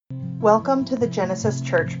Welcome to the Genesis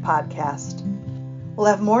Church podcast. We'll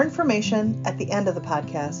have more information at the end of the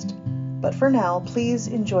podcast, but for now, please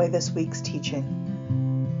enjoy this week's teaching.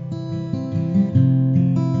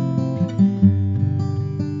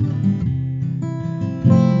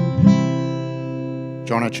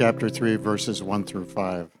 Jonah chapter 3, verses 1 through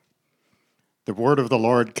 5. The word of the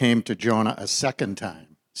Lord came to Jonah a second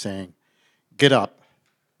time, saying, "Get up,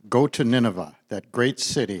 go to Nineveh, that great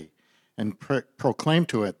city, and proclaim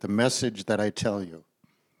to it the message that I tell you."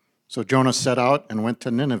 So Jonah set out and went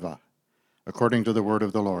to Nineveh, according to the word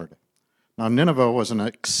of the Lord. Now Nineveh was an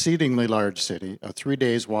exceedingly large city, a 3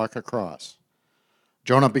 days' walk across.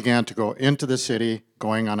 Jonah began to go into the city,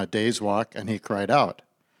 going on a day's walk, and he cried out,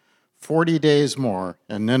 40 days more,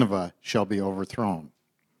 and Nineveh shall be overthrown.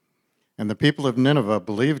 And the people of Nineveh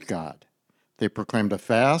believed God. They proclaimed a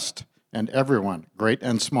fast, and everyone, great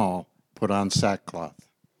and small, put on sackcloth.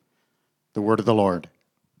 The word of the Lord.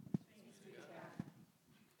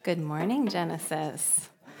 Good morning, Genesis.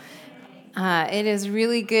 It is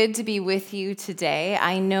really good to be with you today.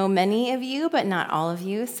 I know many of you, but not all of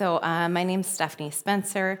you. So my name's Stephanie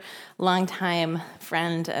Spencer, longtime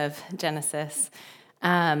friend of Genesis.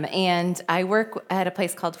 And I work at a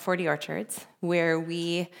place called 40 Orchards, where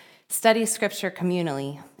we study scripture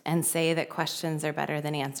communally and say that questions are better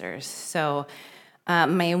than answers. So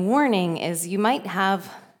my warning is you might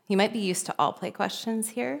be used to all play questions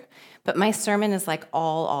here, but my sermon is like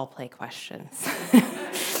all play questions.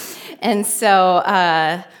 And so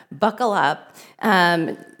buckle up.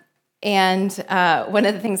 And one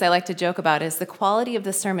of the things I like to joke about is the quality of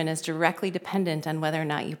the sermon is directly dependent on whether or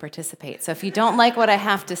not you participate. So if you don't like what I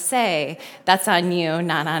have to say, that's on you,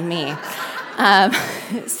 not on me.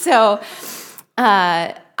 So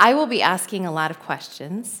I will be asking a lot of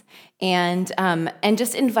questions and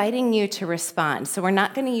just inviting you to respond. So we're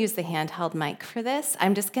not going to use the handheld mic for this.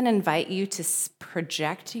 I'm just going to invite you to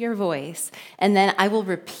project your voice, and then I will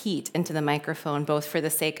repeat into the microphone, both for the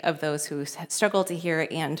sake of those who struggle to hear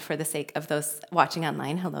and for the sake of those watching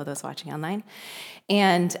online. Hello, those watching online.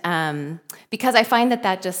 And because I find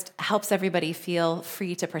that just helps everybody feel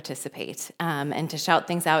free to participate and to shout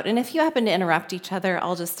things out. And if you happen to interrupt each other,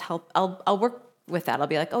 I'll just help. I'll work with that. I'll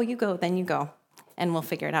be like, oh, you go, then you go. And we'll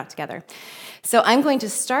figure it out together. So I'm going to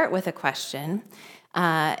start with a question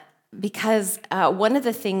because one of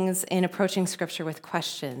the things in approaching Scripture with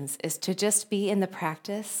questions is to just be in the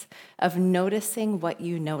practice of noticing what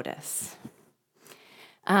you notice.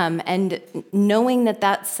 And knowing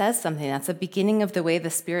that says something. That's the beginning of the way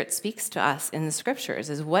the Spirit speaks to us in the Scriptures,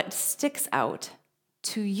 is what sticks out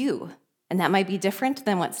to you. And that might be different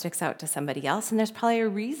than what sticks out to somebody else, and there's probably a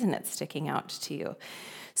reason it's sticking out to you.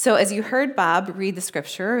 So as you heard Bob read the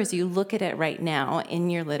scripture, as you look at it right now in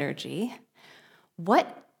your liturgy,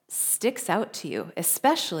 what sticks out to you?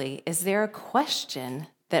 Especially, is there a question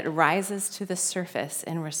that rises to the surface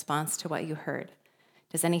in response to what you heard?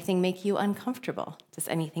 Does anything make you uncomfortable? Does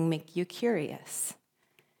anything make you curious?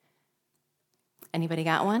 Anybody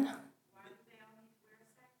got one?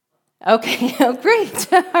 Okay, oh,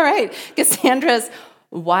 great. All right. Cassandra's,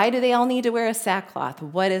 why do they all need to wear a sackcloth?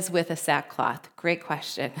 What is with a sackcloth? Great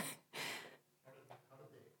question.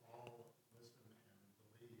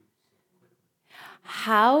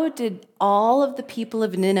 How did all of the people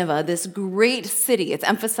of Nineveh, this great city, it's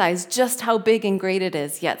emphasized just how big and great it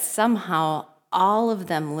is, yet somehow all of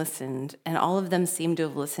them listened, and all of them seem to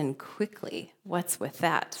have listened quickly. What's with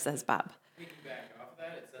that, says Bob?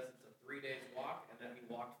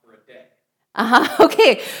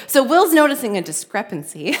 Okay, so Will's noticing a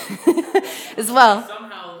discrepancy as well.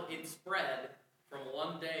 Somehow it spread from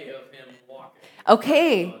one day of him walking.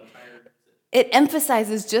 Okay, it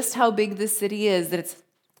emphasizes just how big this city is, that it's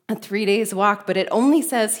a 3 days walk, but it only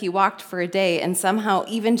says he walked for a day, and somehow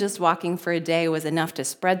even just walking for a day was enough to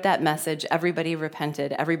spread that message. Everybody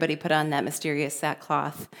repented, everybody put on that mysterious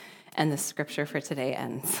sackcloth, and the scripture for today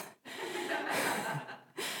ends.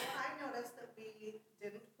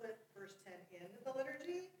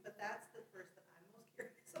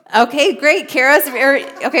 Okay, great. Kara's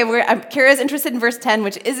interested in verse 10,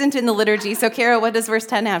 which isn't in the liturgy. So, Kara, what does verse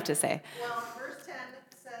 10 have to say? Well, verse 10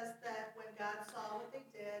 says that when God saw what they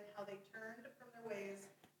did, how they turned from their ways,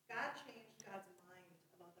 God changed God's mind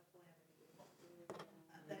about the calamity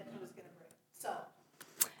that he was going to bring. So,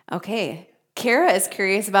 okay. Kara is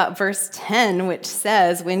curious about verse 10, which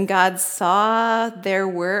says, when God saw their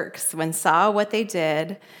works, saw what they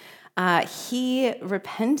did, he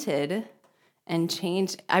repented and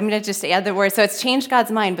changed. I'm going to just add the word. So it's changed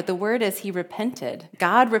God's mind, but the word is he repented.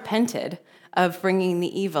 God repented of bringing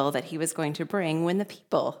the evil that he was going to bring when the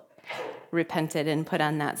people repented and put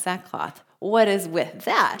on that sackcloth. what is with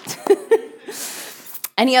that?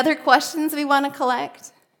 Any other questions we want to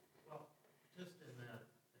collect? Well, just in that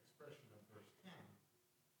expression of verse 10,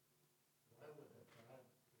 why would a God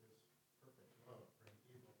who is perfect love bring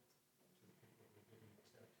evil to people who didn't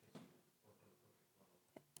accept his or her perfect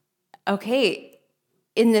love? Okay,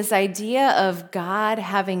 in this idea of God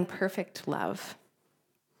having perfect love,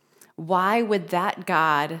 why would that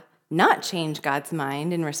God not change God's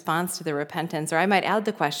mind in response to the repentance? Or I might add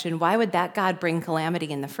the question, why would that God bring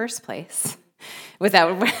calamity in the first place?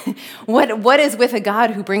 What is with a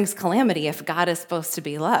God who brings calamity if God is supposed to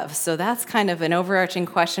be love? So that's kind of an overarching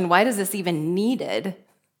question. Why is this even needed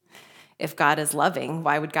if God is loving?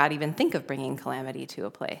 Why would God even think of bringing calamity to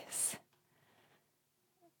a place?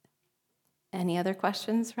 Any other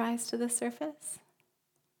questions rise to the surface?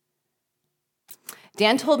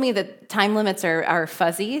 Dan told me that time limits are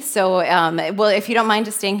fuzzy, so well, if you don't mind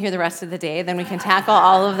just staying here the rest of the day, then we can tackle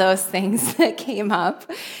all of those things that came up.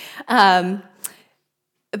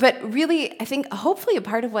 But really, I think hopefully a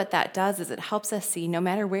part of what that does is it helps us see no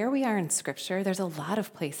matter where we are in Scripture, there's a lot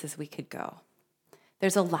of places we could go.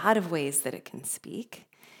 There's a lot of ways that it can speak.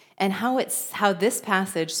 And how this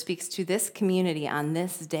passage speaks to this community on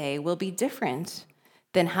this day will be different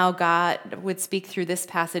than how God would speak through this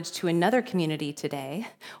passage to another community today,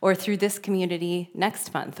 or through this community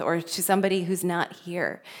next month, or to somebody who's not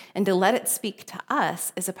here. And to let it speak to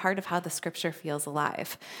us is a part of how the Scripture feels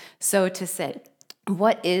alive. So to say,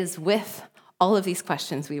 what is with all of these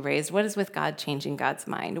questions we raised? What is with God changing God's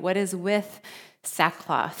mind? What is with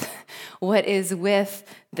sackcloth? What is with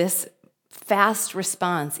this fast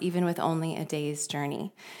response, even with only a day's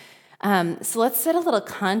journey? So let's set a little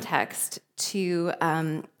context to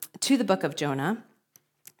the book of Jonah.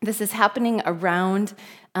 This is happening around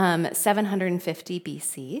 750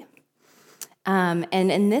 BC.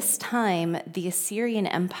 And in this time, the Assyrian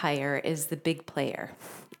Empire is the big player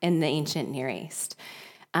in the ancient Near East.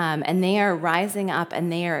 And they are rising up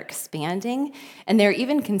and they are expanding. And they're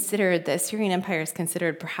even considered, the Assyrian Empire is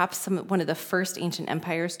considered perhaps one of the first ancient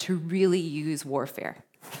empires to really use warfare,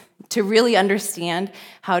 to really understand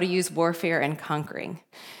how to use warfare and conquering.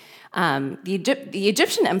 The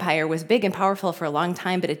Egyptian Empire was big and powerful for a long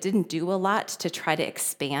time, but it didn't do a lot to try to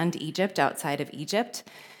expand Egypt outside of Egypt.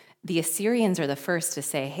 The Assyrians are the first to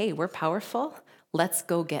say, hey, we're powerful, let's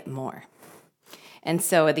go get more. And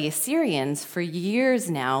so the Assyrians, for years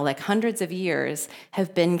now, like hundreds of years,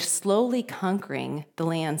 have been slowly conquering the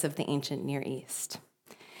lands of the ancient Near East.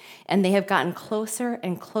 And they have gotten closer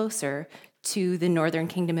and closer to the northern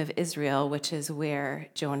kingdom of Israel, which is where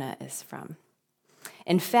Jonah is from.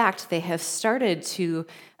 In fact, they have started to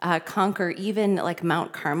conquer even like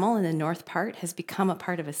Mount Carmel in the north part has become a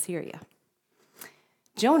part of Assyria.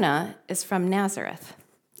 Jonah is from Nazareth,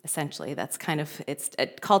 essentially. That's kind of, it's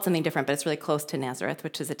called something different, but it's really close to Nazareth,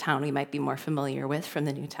 which is a town we might be more familiar with from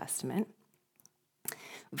the New Testament.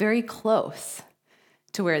 Very close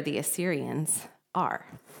to where the Assyrians are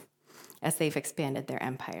as they've expanded their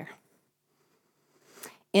empire.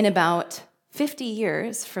 In about 50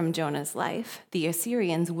 years from Jonah's life, the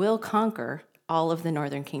Assyrians will conquer all of the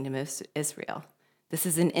northern kingdom of Israel. This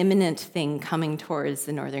is an imminent thing coming towards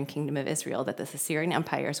the northern kingdom of Israel, that this Assyrian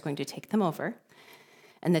Empire is going to take them over,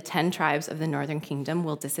 and the 10 tribes of the northern kingdom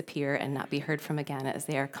will disappear and not be heard from again as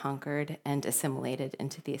they are conquered and assimilated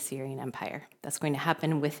into the Assyrian Empire. That's going to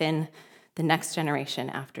happen within the next generation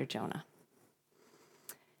after Jonah.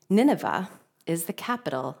 Nineveh is the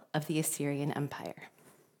capital of the Assyrian Empire.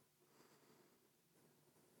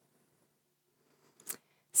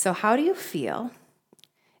 So how do you feel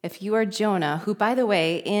if you are Jonah, who, by the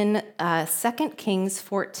way, in 2 Kings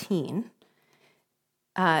 14,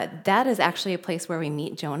 that is actually a place where we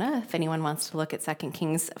meet Jonah, if anyone wants to look at 2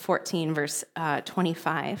 Kings 14, verse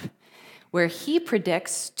 25, where he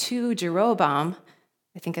predicts to Jeroboam,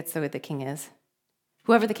 I think that's the way the king is,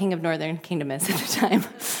 whoever the king of northern kingdom is at the time.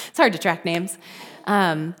 It's hard to track names.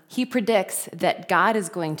 He predicts that God is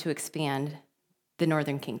going to expand the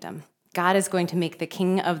northern kingdom. God is going to make the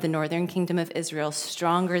king of the northern kingdom of Israel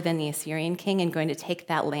stronger than the Assyrian king and going to take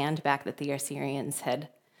that land back that the Assyrians had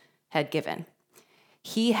given.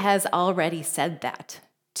 He has already said that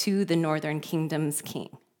to the northern kingdom's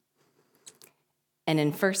king. And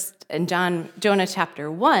in Jonah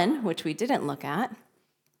chapter 1, which we didn't look at,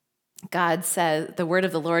 God says, the word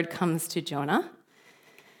of the Lord comes to Jonah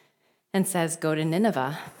and says, go to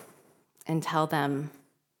Nineveh and tell them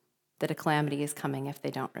that a calamity is coming if they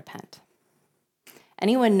don't repent.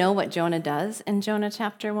 Anyone know what Jonah does in Jonah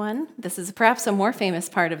chapter 1? This is perhaps a more famous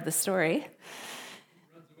part of the story.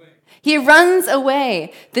 He runs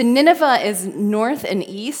away. The Nineveh is north and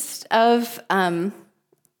east of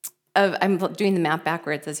I'm doing the map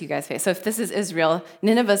backwards as you guys face. So if this is Israel,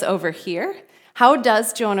 Nineveh's over here. How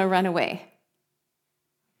does Jonah run away?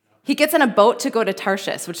 He gets on a boat to go to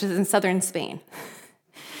Tarshish, which is in southern Spain.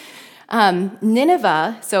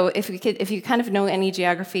 Nineveh, so if you kind of know any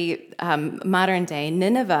geography, modern day,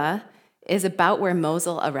 Nineveh is about where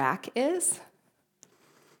Mosul, Iraq is.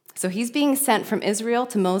 So he's being sent from Israel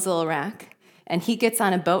to Mosul, Iraq, and he gets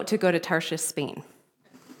on a boat to go to Tarshish, Spain.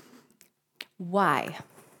 Why?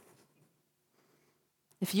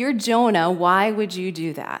 If you're Jonah, why would you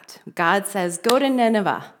do that? God says, go to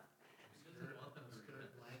Nineveh.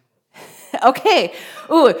 Okay.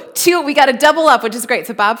 Ooh, 2, we got to double up, which is great.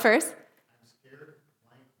 So Bob first.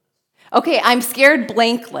 Okay, I'm scared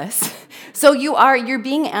blankless. So you're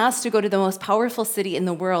being asked to go to the most powerful city in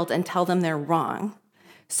the world and tell them they're wrong.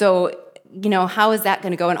 So, how is that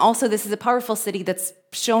going to go? And also, this is a powerful city that's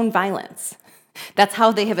shown violence. That's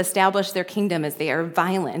how they have established their kingdom, is they are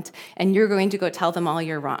violent, and you're going to go tell them all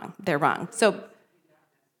you're wrong. They're wrong. So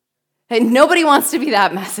nobody wants to be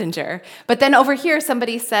that messenger. But then over here,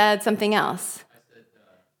 somebody said something else. I said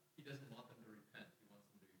he doesn't want them to repent. He wants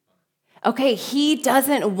them to be punished. Okay, he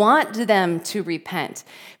doesn't want them to repent,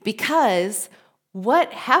 because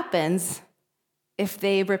what happens if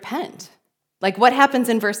they repent? Like what happens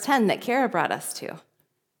in verse 10 that Kara brought us to?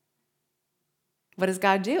 What does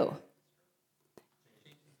God do?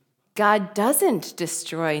 God doesn't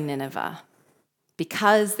destroy Nineveh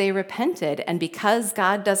because they repented. And because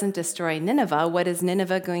God doesn't destroy Nineveh, what is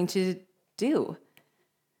Nineveh going to do?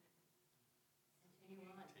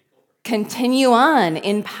 Continue on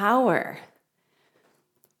in power.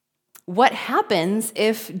 What happens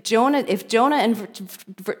if Jonah in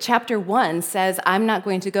chapter 1 says, I'm not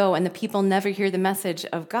going to go, and the people never hear the message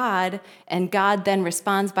of God, and God then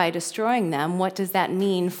responds by destroying them? What does that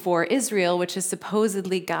mean for Israel, which is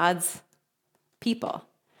supposedly God's people?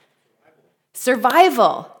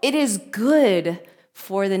 Survival. It is good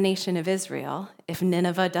for the nation of Israel if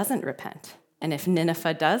Nineveh doesn't repent, and if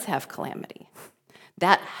Nineveh does have calamity.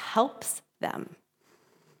 That helps them.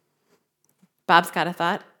 Bob's got a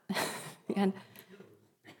thought? Again.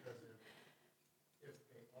 Because if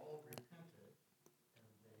they all repented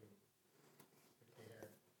and if they had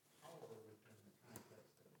power within the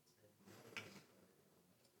context that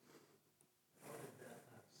it said how did that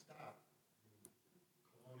not stop the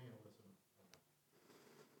colonialism?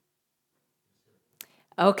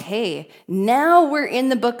 Okay, now we're in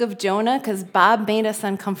the book of Jonah because Bob made us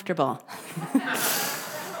uncomfortable.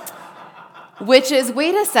 Which is,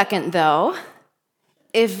 wait a second though,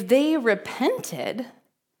 if they repented,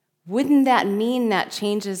 wouldn't that mean that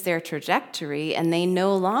changes their trajectory and they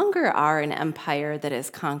no longer are an empire that is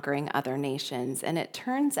conquering other nations? And it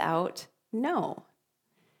turns out, no.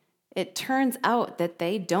 It turns out that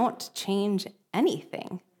they don't change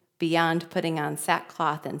anything beyond putting on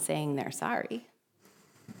sackcloth and saying they're sorry.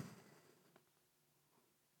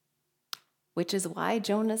 Which is why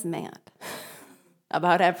Jonah's mad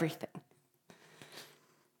about everything.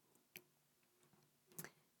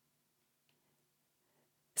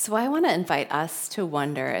 So I want to invite us to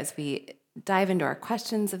wonder, as we dive into our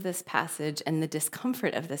questions of this passage and the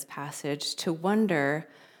discomfort of this passage, to wonder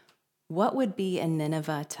what would be a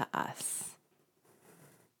Nineveh to us.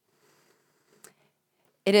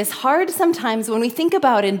 It is hard sometimes when we think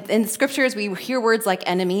about in scriptures, we hear words like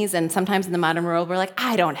enemies, and sometimes in the modern world, we're like,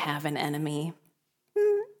 I don't have an enemy.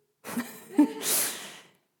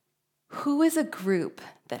 Who is a group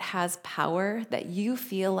that has power that you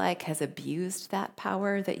feel like has abused that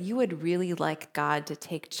power that you would really like God to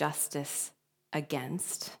take justice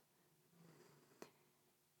against?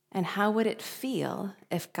 And how would it feel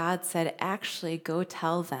if God said, actually, go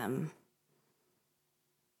tell them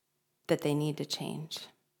that they need to change?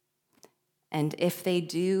 And if they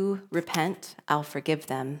do repent, I'll forgive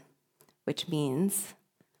them, which means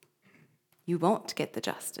you won't get the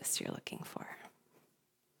justice you're looking for.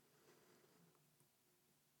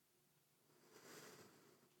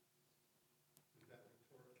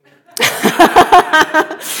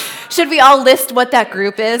 Should we all list what that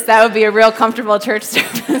group is? That would be a real comfortable church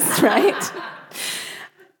service, right?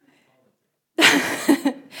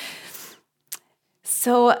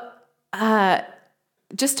 So,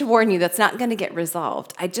 just to warn you, that's not going to get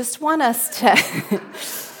resolved. I just want us to...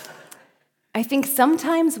 I think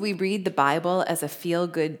sometimes we read the Bible as a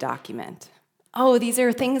feel-good document. Oh, these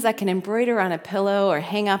are things I can embroider on a pillow or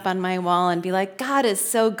hang up on my wall and be like, God is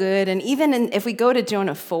so good. And even if we go to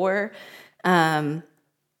Jonah 4,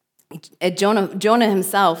 Jonah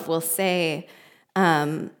himself will say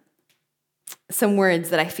some words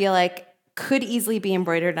that I feel like could easily be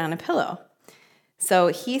embroidered on a pillow. So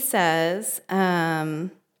he says,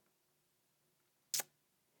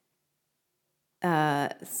 Where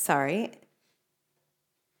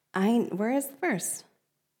is the verse?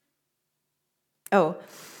 Oh,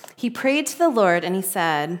 he prayed to the Lord and he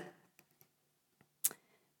said,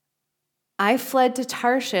 I fled to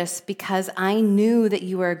Tarshish because I knew that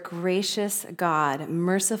you are a gracious God,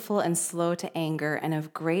 merciful and slow to anger, and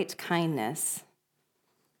of great kindness.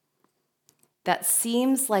 That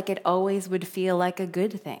seems like it always would feel like a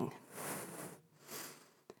good thing.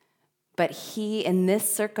 But he, in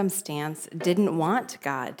this circumstance, didn't want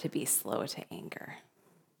God to be slow to anger.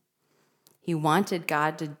 He wanted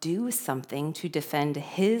God to do something to defend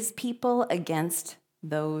his people against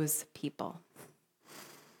those people.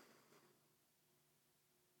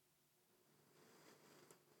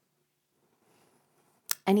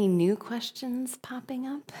 Any new questions popping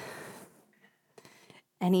up?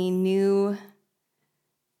 Any new...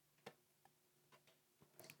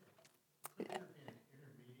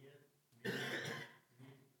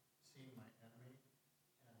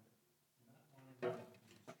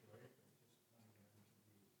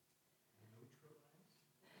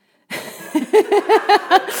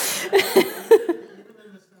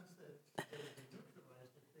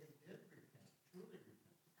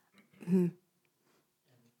 Mm-hmm.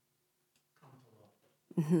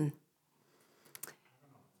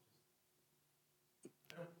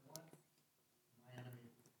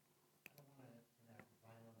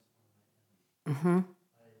 Mm-hmm.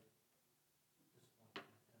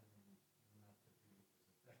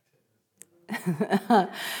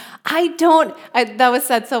 That was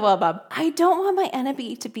said so well, Bob. I don't want my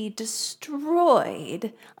enemy to be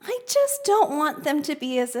destroyed. I just don't want them to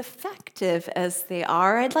be as effective as they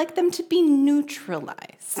are. I'd like them to be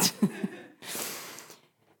neutralized.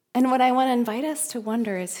 And what I want to invite us to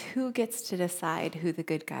wonder is who gets to decide who the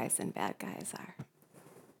good guys and bad guys are?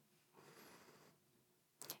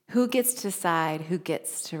 Who gets to decide who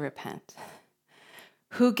gets to repent?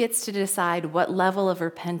 Who gets to decide what level of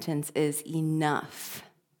repentance is enough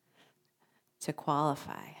to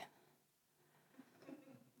qualify?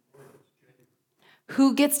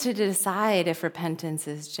 Who gets to decide if repentance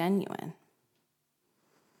is genuine?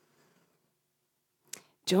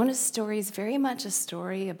 Jonah's story is very much a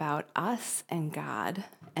story about us and God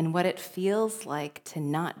and what it feels like to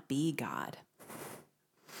not be God.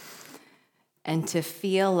 And to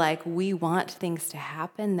feel like we want things to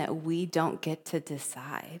happen that we don't get to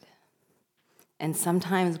decide. And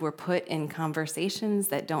sometimes we're put in conversations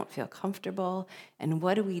that don't feel comfortable. And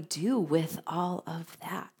what do we do with all of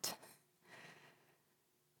that?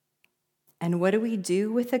 And what do we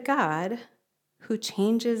do with a God who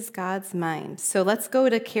changes God's mind? So let's go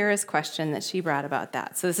to Kara's question that she brought about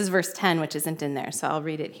that. So this is verse 10, which isn't in there, so I'll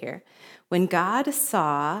read it here. When God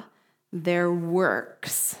saw their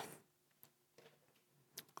works,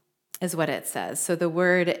 is what it says. So the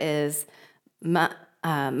word is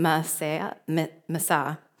masa.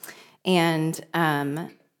 And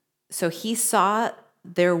so he saw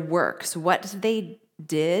their works, what they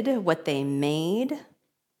did, what they made,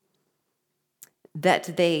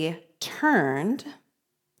 that they turned,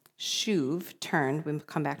 we'll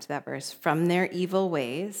come back to that verse, from their evil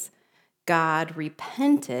ways. God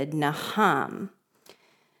repented, naham,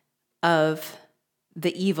 of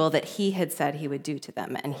the evil that he had said he would do to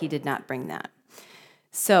them, and he did not bring that.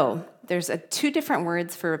 So there's two different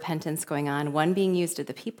words for repentance going on, one being used of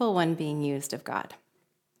the people, one being used of God.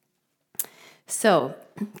 So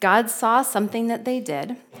God saw something that they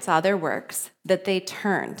did, saw their works, that they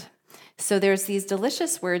turned. So there's these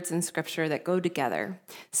delicious words in Scripture that go together.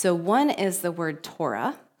 So one is the word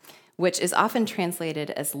Torah, which is often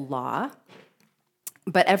translated as law,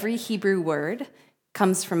 but every Hebrew word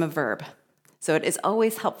comes from a verb. So it is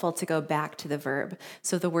always helpful to go back to the verb.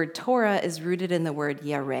 So the word Torah is rooted in the word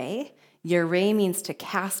yareh. Yareh means to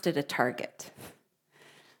cast at a target.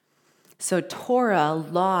 So Torah,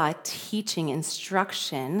 law, teaching,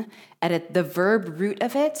 instruction, the verb root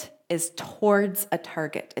of it is towards a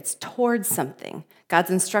target. It's towards something.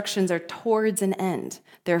 God's instructions are towards an end.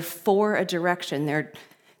 They're for a direction.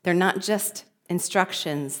 They're not just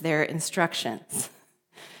instructions, they're instructions.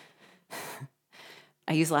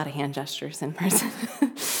 I use a lot of hand gestures in person.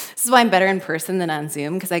 This is why I'm better in person than on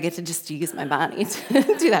Zoom, because I get to just use my body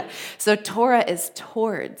to do that. So Torah is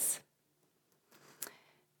towards.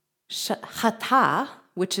 Chata,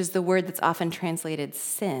 which is the word that's often translated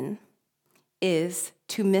sin, is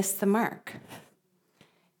to miss the mark.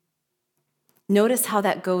 Notice how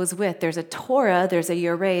that goes with, there's a Torah, there's a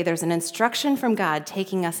yareh, there's an instruction from God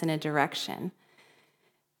taking us in a direction.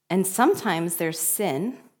 And sometimes there's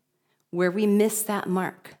sin where we miss that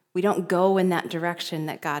mark. We don't go in that direction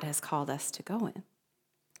that God has called us to go in.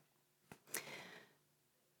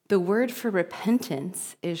 The word for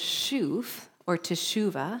repentance is shuv, or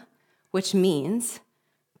teshuva, which means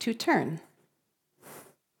to turn.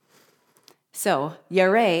 So,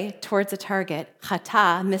 yareh, towards a target.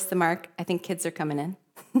 Chata, miss the mark. I think kids are coming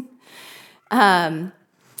in.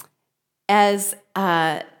 As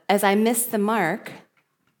I miss the mark,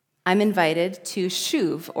 I'm invited to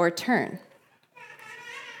shuv, or turn.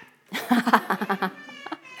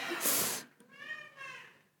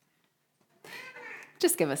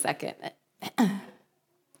 Just give a second.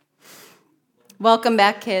 Welcome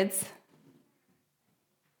back, kids.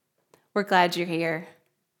 We're glad you're here.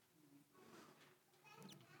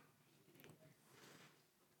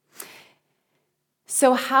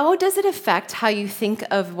 So how does it affect how you think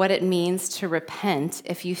of what it means to repent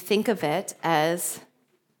if you think of it as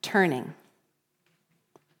turning?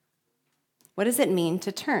 What does it mean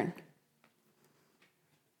to turn?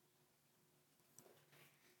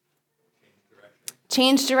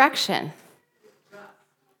 Change direction.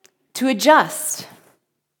 To adjust.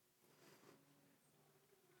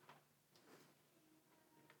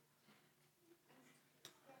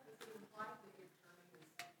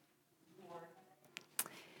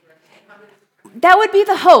 That would be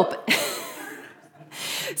the hope.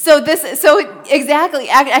 So exactly,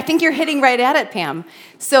 I think you're hitting right at it, Pam.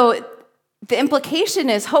 So the implication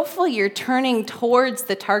is hopefully you're turning towards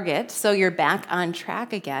the target, so you're back on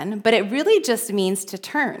track again, but it really just means to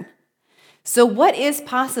turn. So what is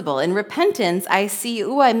possible? In repentance, I see,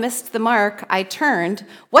 I missed the mark, I turned.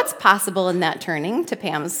 What's possible in that turning, to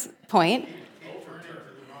Pam's point?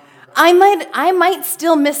 I might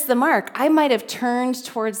still miss the mark. I might have turned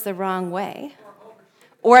towards the wrong way.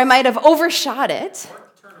 Or I might have overshot it.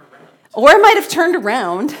 Or I might have turned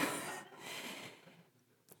around.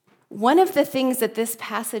 One of the things that this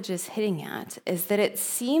passage is hitting at is that it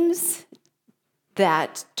seems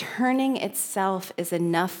that turning itself is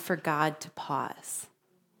enough for God to pause.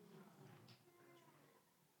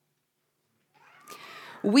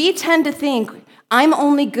 We tend to think, I'm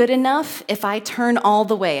only good enough if I turn all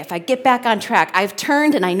the way, if I get back on track. I've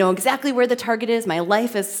turned and I know exactly where the target is. My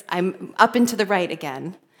life is, I'm up and to the right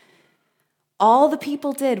again. All the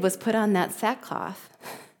people did was put on that sackcloth.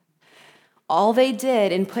 All they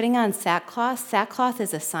did in putting on sackcloth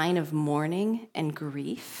is a sign of mourning and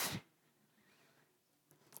grief.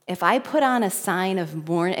 If I put on a sign of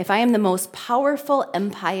mourning, if I am the most powerful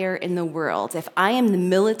empire in the world, if I am the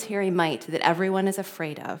military might that everyone is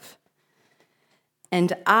afraid of,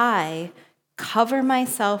 and I cover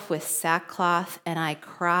myself with sackcloth and I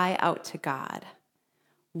cry out to God,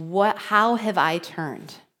 how have I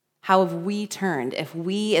turned? How have we turned if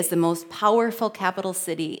we, as the most powerful capital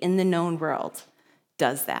city in the known world,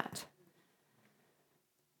 does that?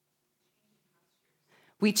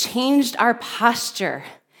 We changed our posture.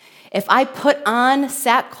 If I put on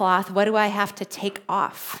sackcloth, what do I have to take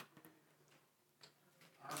off?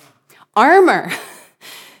 Armor.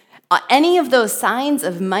 Any of those signs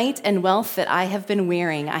of might and wealth that I have been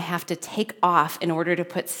wearing, I have to take off in order to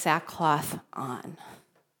put sackcloth on.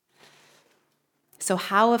 So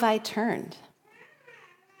how have I turned?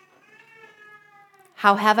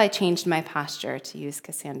 How have I changed my posture, to use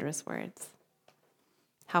Cassandra's words?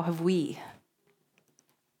 How have we?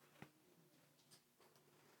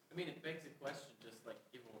 I mean, it begs a question, just like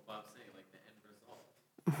given what Bob's saying, like the end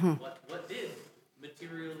result. What did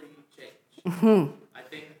materially change? I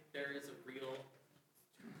think there is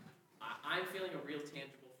I'm feeling a real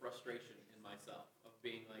tangible frustration in myself of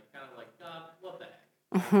being like, kind of like, God, what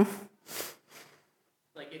the heck?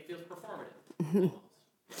 Like it feels performative. Almost.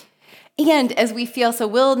 And as we feel, so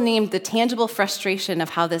Will named the tangible frustration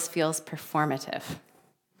of how this feels performative.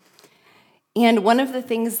 And one of the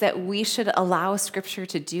things that we should allow Scripture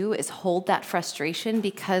to do is hold that frustration,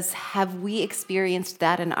 because have we experienced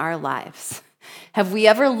that in our lives? Have we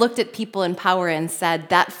ever looked at people in power and said,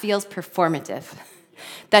 that feels performative?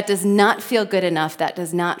 That does not feel good enough. That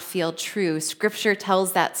does not feel true. Scripture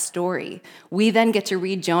tells that story. We then get to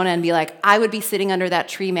read Jonah and be like, I would be sitting under that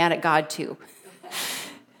tree mad at God too.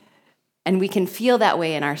 And we can feel that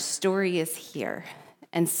way, and our story is here.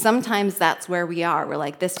 And sometimes that's where we are. We're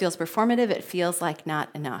like, this feels performative. It feels like not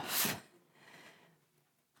enough.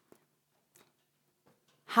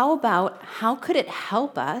 How could it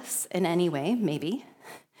help us in any way, maybe?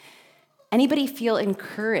 Anybody feel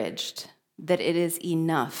encouraged that it is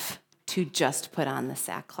enough to just put on the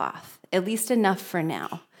sackcloth? At least enough for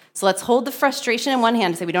now. So let's hold the frustration in one hand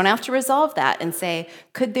and say we don't have to resolve that, and say,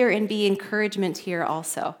 could there be encouragement here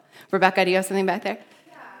also? Rebecca, do you have something back there?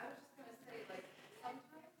 Yeah, I was just going to say, like, sometimes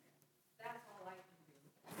that's all I can do.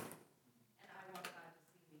 And I want God to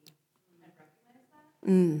see me and recognize that.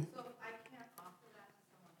 So if I can't offer that to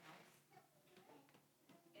someone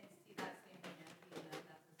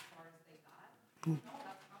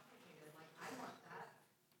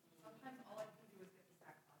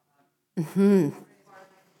Mm-hmm.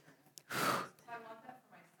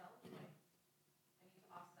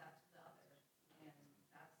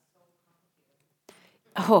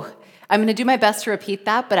 Oh, I'm going to do my best to repeat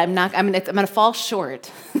that, but I'm not. I'm going to fall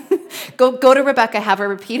short. Go to Rebecca, have her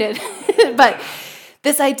repeat it. But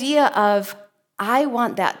this idea of I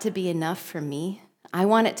want that to be enough for me. I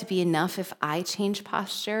want it to be enough if I change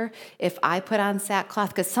posture, if I put on sackcloth,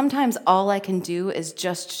 because sometimes all I can do is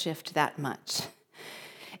just shift that much.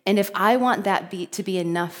 And if I want that to be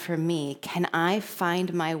enough for me, can I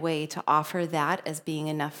find my way to offer that as being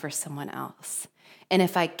enough for someone else? And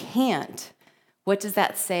if I can't, what does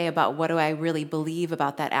that say about what do I really believe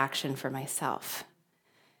about that action for myself?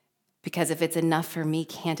 Because if it's enough for me,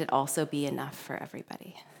 can't it also be enough for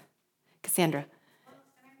everybody? Cassandra.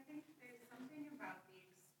 And I think there's something about the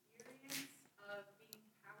experience of being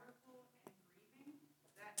powerful and grieving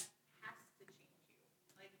that has to change you.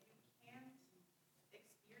 Like, you can't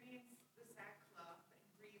experience the sackcloth and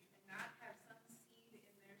grieve and not have some seed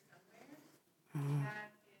in there somewhere that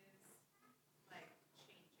is, like,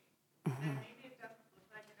 changing. And maybe it doesn't look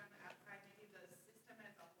like it on the outside. Maybe the system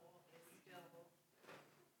as a whole is still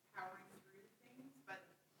powering through things, but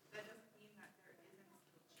that doesn't mean that there isn't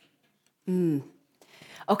still change.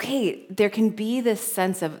 Okay, there can be this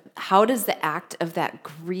sense of how does the act of that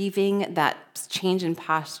grieving, that change in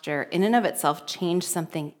posture, in and of itself change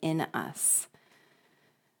something in us?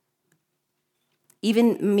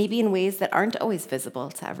 Even maybe in ways that aren't always visible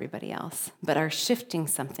to everybody else, but are shifting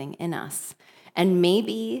something in us. And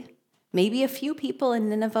maybe a few people in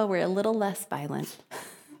Nineveh were a little less violent.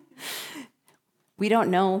 We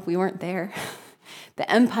don't know, we weren't there. The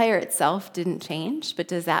empire itself didn't change, but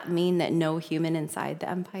does that mean that no human inside the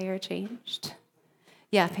empire changed?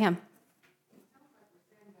 Yeah, Pam.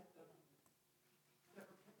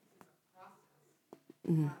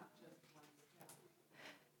 Mm-hmm.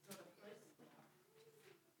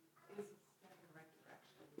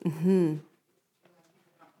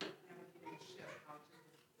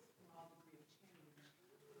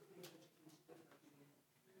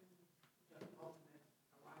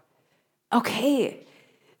 Okay,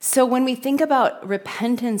 so when we think about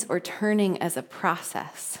repentance or turning as a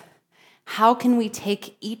process, how can we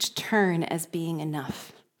take each turn as being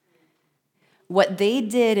enough? What they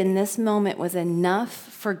did in this moment was enough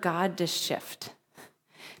for God to shift,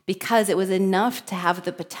 because it was enough to have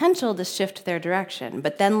the potential to shift their direction.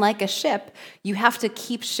 But then, like a ship, you have to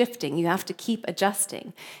keep shifting, you have to keep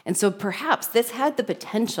adjusting. And so perhaps this had the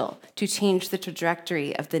potential to change the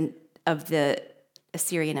trajectory of the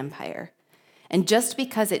Assyrian Empire. And just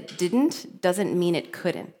because it didn't doesn't mean it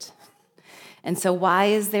couldn't. And so why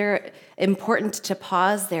is there important to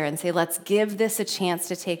pause there and say, let's give this a chance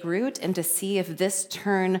to take root and to see if this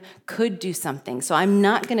turn could do something. So I'm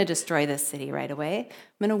not going to destroy this city right away.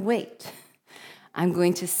 I'm going to wait. I'm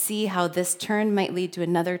going to see how this turn might lead to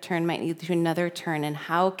another turn, might lead to another turn, and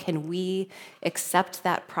how can we accept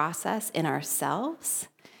that process in ourselves,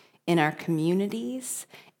 in our communities,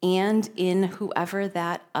 and in whoever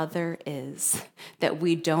that other is, that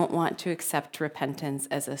we don't want to accept repentance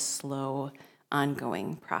as a slow,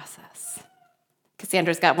 ongoing process.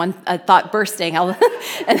 Cassandra's got a thought bursting,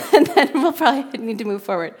 and then we'll probably need to move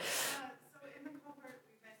forward. So in the cohort,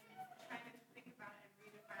 we've been trying to think about and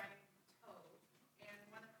redefine toad. And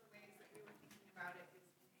one of the ways that we were thinking about it is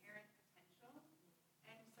inherent potential.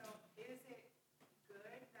 And so is it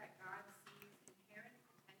good that God sees inherent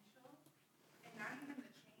potential and not even the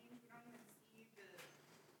change? We don't even see the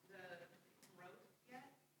growth yet,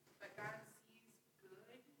 but God sees good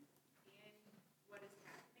in what is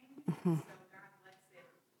happening. So God lets it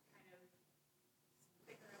kind of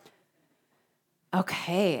figure out what it's going to be.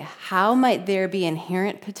 Okay, how might there be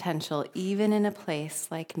inherent potential even in a place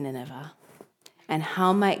like Nineveh? And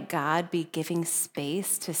how might God be giving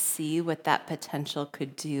space to see what that potential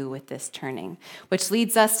could do with this turning? Which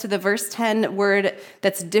leads us to the verse 10 word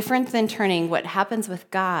that's different than turning. What happens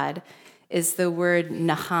with God is the word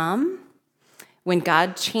naham. When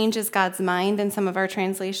God changes God's mind in some of our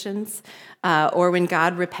translations, or when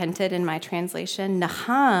God repented in my translation,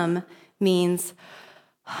 naham means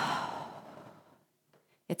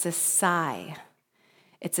it's a sigh.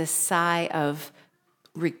 It's a sigh of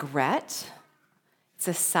regret. It's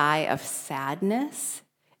a sigh of sadness.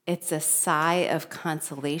 It's a sigh of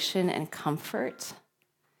consolation and comfort.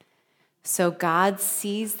 So God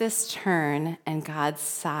sees this turn and God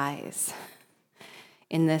sighs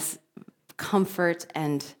in this comfort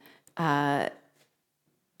and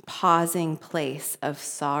pausing place of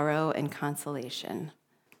sorrow and consolation.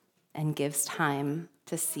 and gives time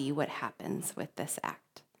to see what happens with this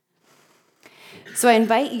act. So I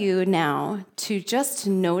invite you now to just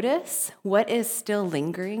notice what is still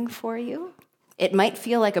lingering for you. It might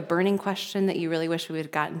feel like a burning question that you really wish we would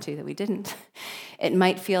have gotten to that we didn't. It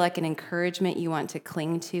might feel like an encouragement you want to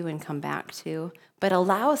cling to and come back to, but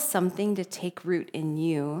allow something to take root in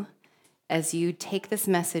you as you take this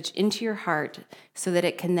message into your heart so that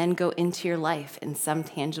it can then go into your life in some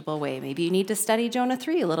tangible way. Maybe you need to study Jonah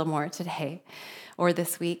 3 a little more today or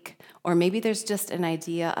this week, or maybe there's just an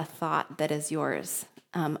idea, a thought that is yours.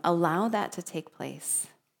 Allow that to take place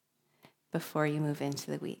before you move into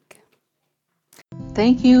the week.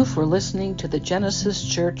 Thank you for listening to the Genesis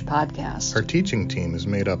Church podcast. Our teaching team is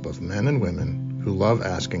made up of men and women who love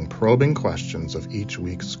asking probing questions of each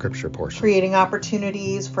week's scripture portion, creating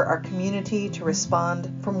opportunities for our community to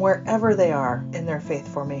respond from wherever they are in their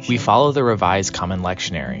faith formation. We follow the Revised Common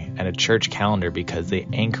Lectionary and a church calendar because they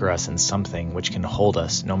anchor us in something which can hold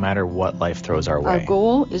us no matter what life throws our way. Our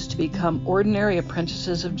goal is to become ordinary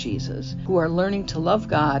apprentices of Jesus who are learning to love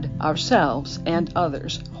God, ourselves, and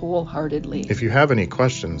others wholeheartedly. If you have any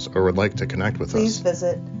questions or would like to connect with Please us,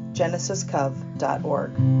 visit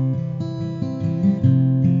genesiscov.org.